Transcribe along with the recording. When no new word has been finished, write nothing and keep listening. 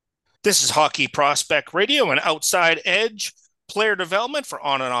This is Hockey Prospect Radio and Outside Edge player development for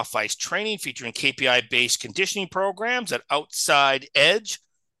on and off ice training featuring KPI based conditioning programs at outsideedge.ca.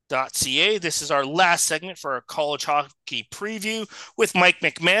 This is our last segment for our college hockey preview with Mike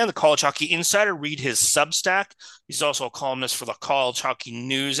McMahon, the college hockey insider. Read his Substack. He's also a columnist for the College Hockey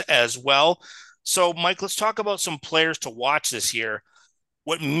News as well. So, Mike, let's talk about some players to watch this year.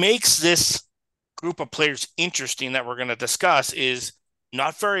 What makes this group of players interesting that we're going to discuss is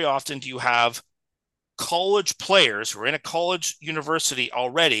not very often do you have college players who are in a college university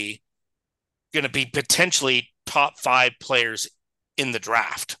already going to be potentially top five players in the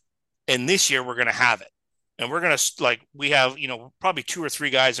draft. And this year we're going to have it. And we're going to, we have, probably two or three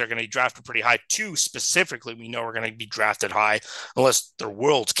guys that are going to be drafted pretty high. Two specifically, we know are going to be drafted high unless their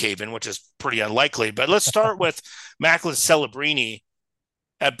worlds cave in, which is pretty unlikely. But let's start with Macklin Celebrini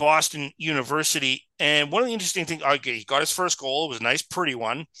at Boston University. And one of the interesting things, okay, he got his first goal. It was a nice, pretty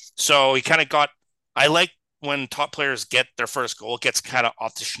one. So he kind of I like when top players get their first goal, it gets kind of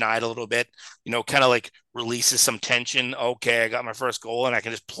off the schneid a little bit, kind of like releases some tension. Okay, I got my first goal and I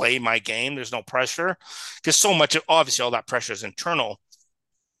can just play my game. There's no pressure because so much of, obviously, all that pressure is internal.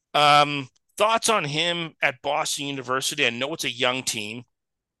 Thoughts on him at Boston University? I know it's a young team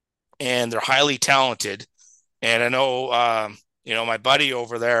and they're highly talented. And I know, my buddy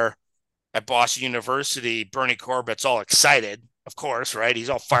over there at Boston University, Bernie Corbett's all excited, of course, right? He's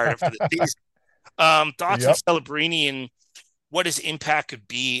all fired up for the season. Thoughts on Yep. Celebrini and what his impact could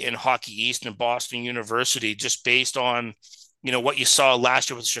be in Hockey East and Boston University, just based on, what you saw last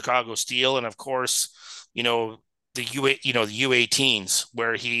year with Chicago Steel, and of course, the U18s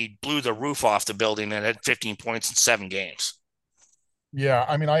where he blew the roof off the building and had 15 points in 7 games. Yeah.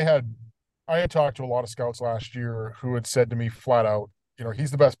 I mean, I had talked to a lot of scouts last year who had said to me flat out,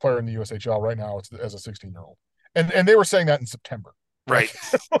 he's the best player in the USHL right now. It's as a 16-year-old, and they were saying that in September. Right.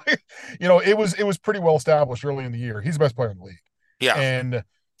 Like, it was pretty well established early in the year. He's the best player in the league, Yeah. and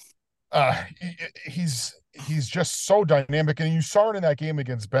he's just so dynamic. And you saw it in that game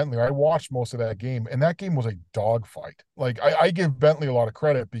against Bentley. I watched most of that game, and that game was a dogfight. Like I give Bentley a lot of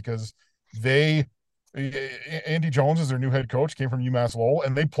credit because they Andy Jones is their new head coach, came from UMass Lowell,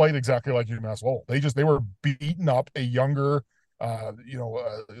 and they played exactly like UMass Lowell. They were beating up a younger, uh, you know,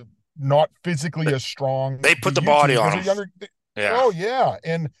 uh, not physically as strong They put the BU body team on because they're him. younger. Yeah. Oh yeah,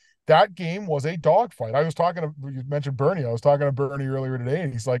 and that game was a dogfight. I was talking to you mentioned Bernie. I was talking to Bernie earlier today,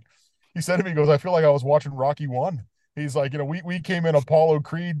 and he said to me, he goes, I feel like I was watching Rocky One. He's like, we came in Apollo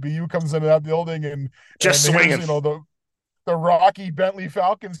Creed, BU comes into that building, and Just here's swinging. the Rocky Bentley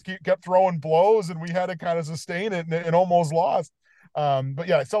Falcons kept throwing blows, and we had to kind of sustain it and almost lost. But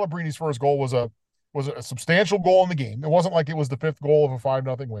yeah, Celebrini's first goal was a substantial goal in the game. It wasn't like it was the fifth goal of a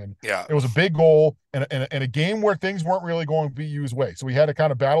 5-0 win. Yeah. It was a big goal and a game where things weren't really going BU's way. So he had to kind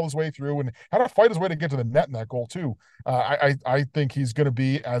of battle his way through and had to fight his way to get to the net in that goal too. I think he's going to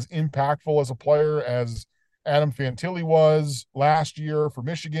be as impactful as a player as Adam Fantilli was last year for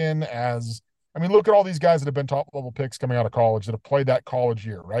Michigan. Look at all these guys that have been top level picks coming out of college that have played that college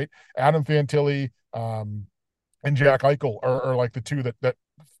year, right? Adam Fantilli, and Jack Eichel are like the two that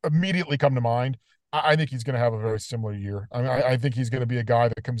immediately come to mind. I think he's going to have a very similar year. I think he's going to be a guy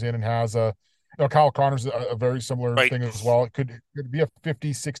that comes in and has Kyle Connor's a very similar Right. thing as well. It could be a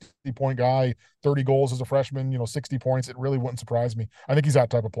 50, 60 point guy, 30 goals as a freshman, 60 points. It really wouldn't surprise me. I think he's that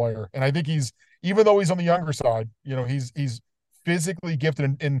type of player. And I think even though he's on the younger side, he's physically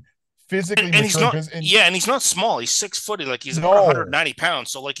gifted and physically And he's mature. not, yeah, and he's not small. He's 6 footed, like he's about No, 190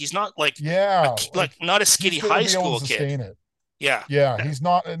 pounds. So like he's not like yeah, like like not a he's skinny going to high be able to school kid. sustain it. Yeah. Yeah, he's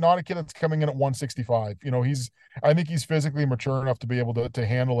not a kid that's coming in at 165. I think he's physically mature enough to be able to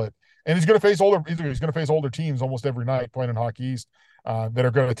handle it. And he's going to face older teams almost every night playing in Hockey East that are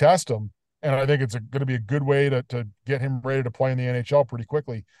going to test him. And I think it's going to be a good way to get him ready to play in the NHL pretty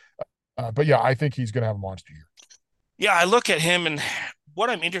quickly. But yeah, I think he's going to have a monster year. Yeah, I look at him and what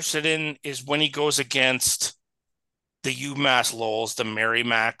I'm interested in is when he goes against the UMass Lowells, the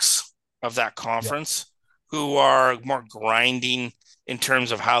Merrimacks of that Yep. conference, who are more grinding in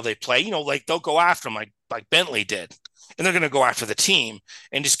terms of how they play. Like they'll go after him like Bentley did. And they're going to go after the team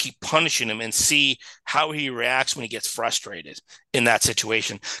and just keep punishing him and see how he reacts when he gets frustrated in that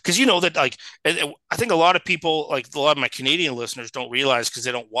situation. Because you know that, like, I think a lot of people, like a lot of my Canadian listeners, don't realize because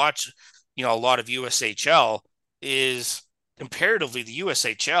they don't watch, a lot of USHL is comparatively the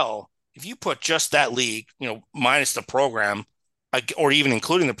USHL. If you put just that league, minus the program, or even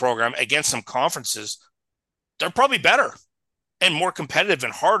including the program against some conferences, they're probably better and more competitive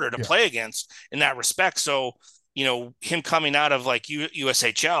and harder to Yeah. play against in that respect. So, him coming out of like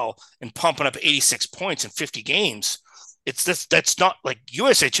USHL and pumping up 86 points in 50 games, it's this that's not like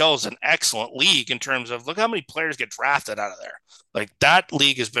USHL is an excellent league in terms of look how many players get drafted out of there. Like that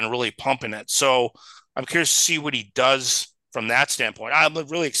league has been really pumping it. So I'm curious to see what he does from that standpoint. I'm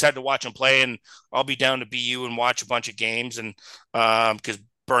really excited to watch him play, and I'll be down to BU and watch a bunch of games. And because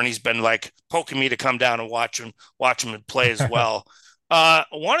Bernie's been like poking me to come down and watch him play as well. I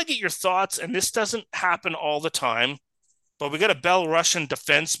want to get your thoughts, and this doesn't happen all the time, but we got a Belarusian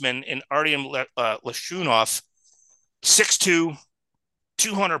defenseman in Artyom Lashunov, 6'2",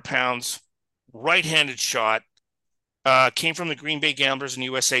 200 pounds, right-handed shot. Came from the Green Bay Gamblers in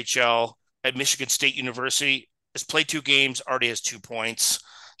USHL at Michigan State University. Has played 2 games, already has 2 points.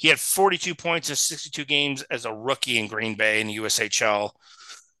 He had 42 points in 62 games as a rookie in Green Bay in the USHL.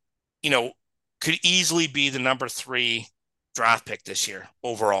 You know, could easily be the number 3 draft pick this year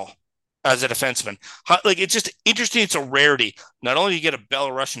overall as a defenseman. Like it's just interesting. It's a rarity. Not only do you get a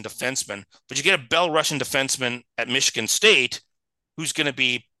Belarusian defenseman, but you get a Belarusian defenseman at Michigan State who's going to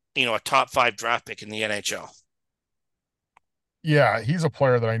be, a top 5 draft pick in the NHL. Yeah, he's a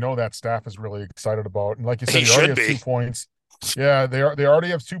player that I know that staff is really excited about. And like you said, He he already should has be. 2 points. Yeah, they already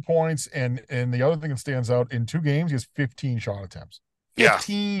have 2 points. And the other thing that stands out in 2 games, he has 15 shot attempts. Yeah.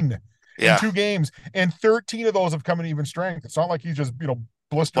 15 in Yeah. 2 games. And 13 of those have come in even strength. It's not like he's just,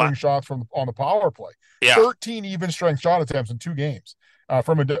 blistering shots from on the power play. Yeah. 13 even strength shot attempts in 2 games.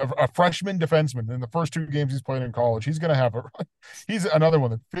 From a freshman defenseman in the first 2 games he's played in college. He's going to have he's another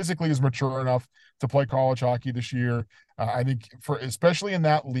one that physically is mature enough to play college hockey this year. I think for especially in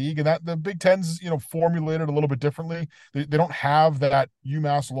that league, and that the Big Ten's formulated a little bit differently. They don't have that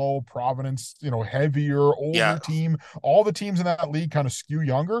UMass Lowell, Providence, heavier, older Yeah. team. All the teams in that league kind of skew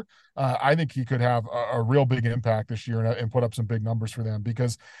younger. I think he could have a real big impact this year and put up some big numbers for them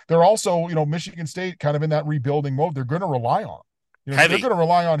because they're also, Michigan State kind of in that rebuilding mode. They're going to rely on him. They're Heavy. going to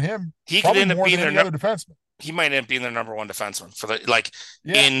rely on him He could probably end up more being than any their other defenseman. he might end up being their number 1 defenseman for the like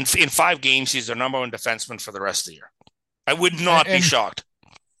Yeah, in 5 games. He's their number 1 defenseman for the rest of the year. I would and, not be and shocked.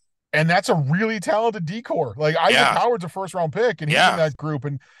 and that's a really talented decor. Like Isaac Yeah. Howard's a first round pick, and he's in Yeah. that group.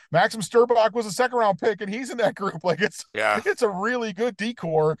 And Maxim Sturbach was a second round pick, and he's in that group. Like Yeah. it's a really good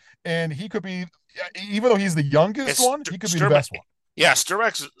decor, and he could be, even though he's the youngest It's one, he could be the Sturbeck. best one. Yeah,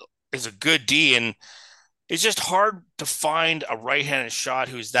 Sturbeck is a good D, and it's just hard to find a right-handed shot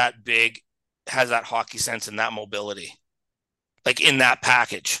who's that big, has that hockey sense and that mobility, like in that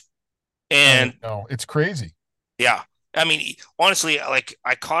package. I And know it's crazy. yeah, I mean, honestly, like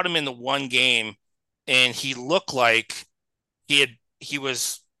I caught him in the one game, and he looked like he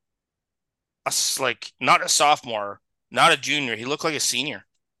was like not a sophomore, not a junior. He looked like a senior.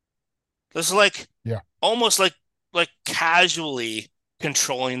 This is like Yeah, almost like casually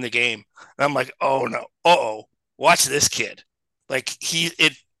controlling the game. And I'm like, oh no, oh, watch this kid. Like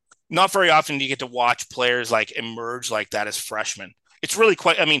not very often do you get to watch players like emerge like that as freshmen. It's really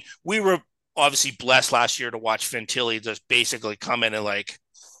quite. I mean, we were obviously blessed last year to watch Fantilli just basically come in and like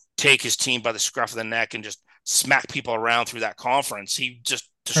take his team by the scruff of the neck and just smack people around through that conference. He just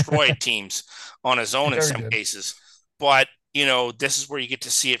destroyed teams on his own in yeah, he some did. cases. But this is where you get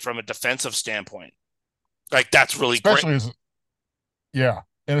to see it from a defensive standpoint. Like that's really great. Especially as Yeah,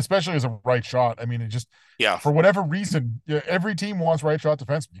 and especially as a right shot. I mean, it just Yeah. for whatever reason, every team wants right shot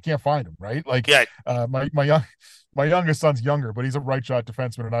defenseman. You can't find them, right? Like Yeah. my youngest son's younger, but he's a right shot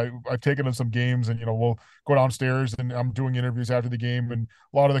defenseman, and I've taken him some games, and we'll go downstairs and I'm doing interviews after the game, and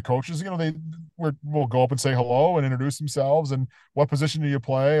a lot of the coaches, we'll go up and say hello and introduce themselves, and what position do you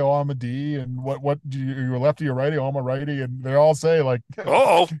play? Oh, I'm a D, and what do you're lefty or righty? Oh, I'm a righty, and they all say like,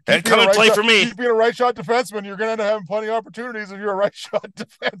 Oh, and come and play for me. keep being a right shot defenseman. You're going to end up having plenty of opportunities if you're a right shot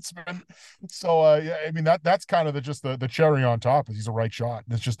defenseman. So yeah, I mean that's kind of just the cherry on top is he's a right shot.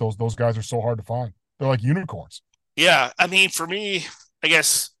 And it's just those guys are so hard to find. They're like unicorns. Yeah. I mean, for me, I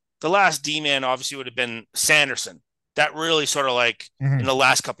guess the last D man obviously would have been Sanderson. That really sort of like in Mm-hmm. the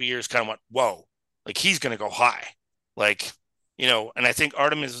last couple of years kind of went, whoa, like he's going to go high. Like, and I think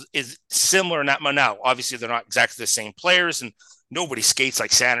Artem is similar in that. Now, obviously, they're not exactly the same players, and nobody skates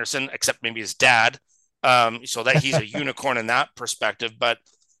like Sanderson except maybe his dad. So that he's a unicorn in that perspective. But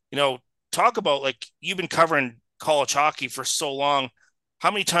you know, talk about like you've been covering college hockey for so long.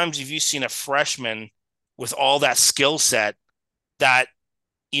 How many times have you seen a freshman with all that skill set that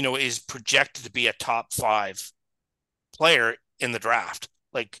is projected to be a top 5 player in the draft?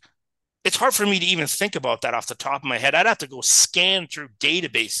 Like it's hard for me to even think about that off the top of my head. I'd have to go scan through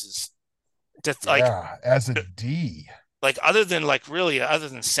databases to Yeah, as a D. other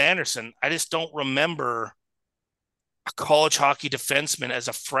than Sanderson, I just don't remember a college hockey defenseman as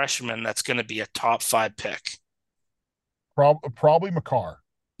a freshman that's going to be a top 5 pick. Probably McCarr.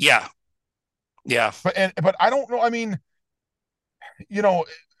 Yeah. Yeah. But I don't know. I mean, You know,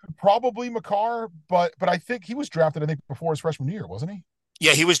 probably Makar, but I think he was drafted, I think, before his freshman year, wasn't he?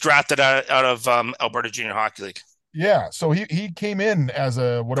 Yeah, he was drafted out of Alberta Junior Hockey League. Yeah. So he came in as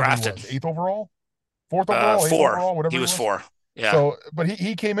a whatever he Drafted was, eighth overall, fourth overall, eighth four. overall, He whatever he was was. four. Yeah. So, but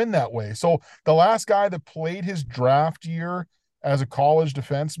he came in that way. So the last guy that played his draft year as a college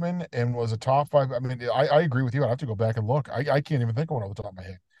defenseman and was a top five. I mean, I agree with you. I have to go back and look. I can't even think of one off the top of my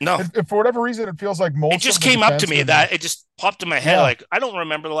head. No, For whatever reason, it feels like it most just of the came up to me defensemen. that it just popped in my head. Yeah, Like, I don't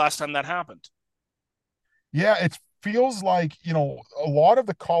remember the last time that happened. yeah. It feels like a lot of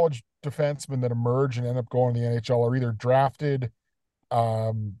the college defensemen that emerge and end up going to the NHL are either drafted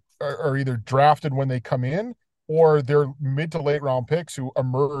are either drafted when they come in or they're mid to late round picks who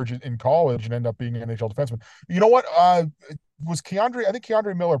emerge in college and end up being NHL defensemen. You know what? Was Keandre? I think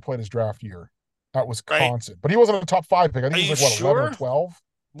Keandre Miller played his draft year at Right? Wisconsin, but he wasn't a top five pick. I think Are he was you like what 11 or sure? 12.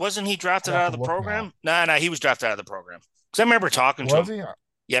 Wasn't he I'd drafted have out to of the look now. program? Nah, he was drafted out of the program. Because I remember talking to Was him. he?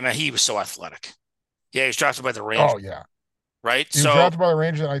 Yeah, man, he was so athletic. Yeah, he was drafted by the Rangers, Oh yeah. right? He was So, drafted by the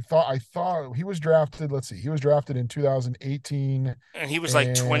Rangers, and I thought he was drafted. Let's see, he was drafted in 2018, and he was like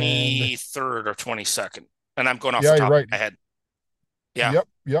and 23rd or 22nd. And I'm going off the yeah, you're top of right. my head. Yeah.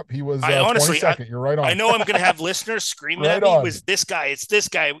 Yep. He was I honestly, 22nd. You're right I on. know I'm going to have listeners screaming Right at me. It on. was this guy. It's this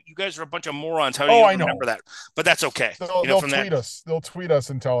guy. You guys are a bunch of morons. How do Oh, you I remember know. that? But that's okay. They'll From that, tweet us. They'll tweet us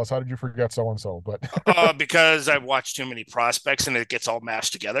and tell us, how did you forget so and so? But because I watched too many prospects and it gets all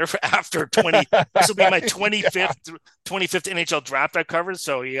mashed together after 20. This will be my yeah, 25th NHL draft I've covered.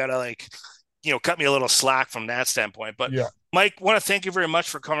 So you got to cut me a little slack from that standpoint. But yeah, Mike, want to thank you very much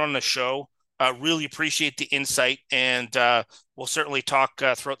for coming on the show. Really appreciate the insight, and we'll certainly talk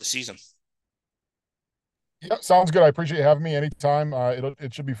throughout the season. yeah. Sounds good. I appreciate you having me anytime.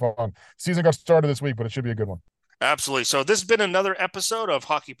 It should be fun. Season got started this week, but it should be a good one. Absolutely. So this has been another episode of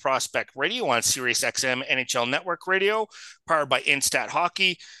Hockey Prospect Radio on Sirius XM NHL Network Radio, powered by Instat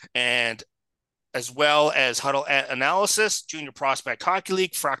Hockey, and as well as Huddle Analysis, Junior Prospect Hockey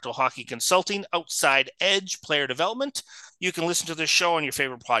League, Fractal Hockey Consulting, Outside Edge Player Development. You can listen to this show on your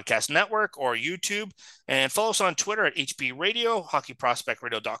favorite podcast network or YouTube, and follow us on Twitter at HB Radio,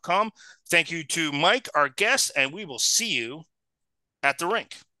 hockeyprospectradio.com. Thank you to Mike, our guest, and we will see you at the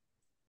rink.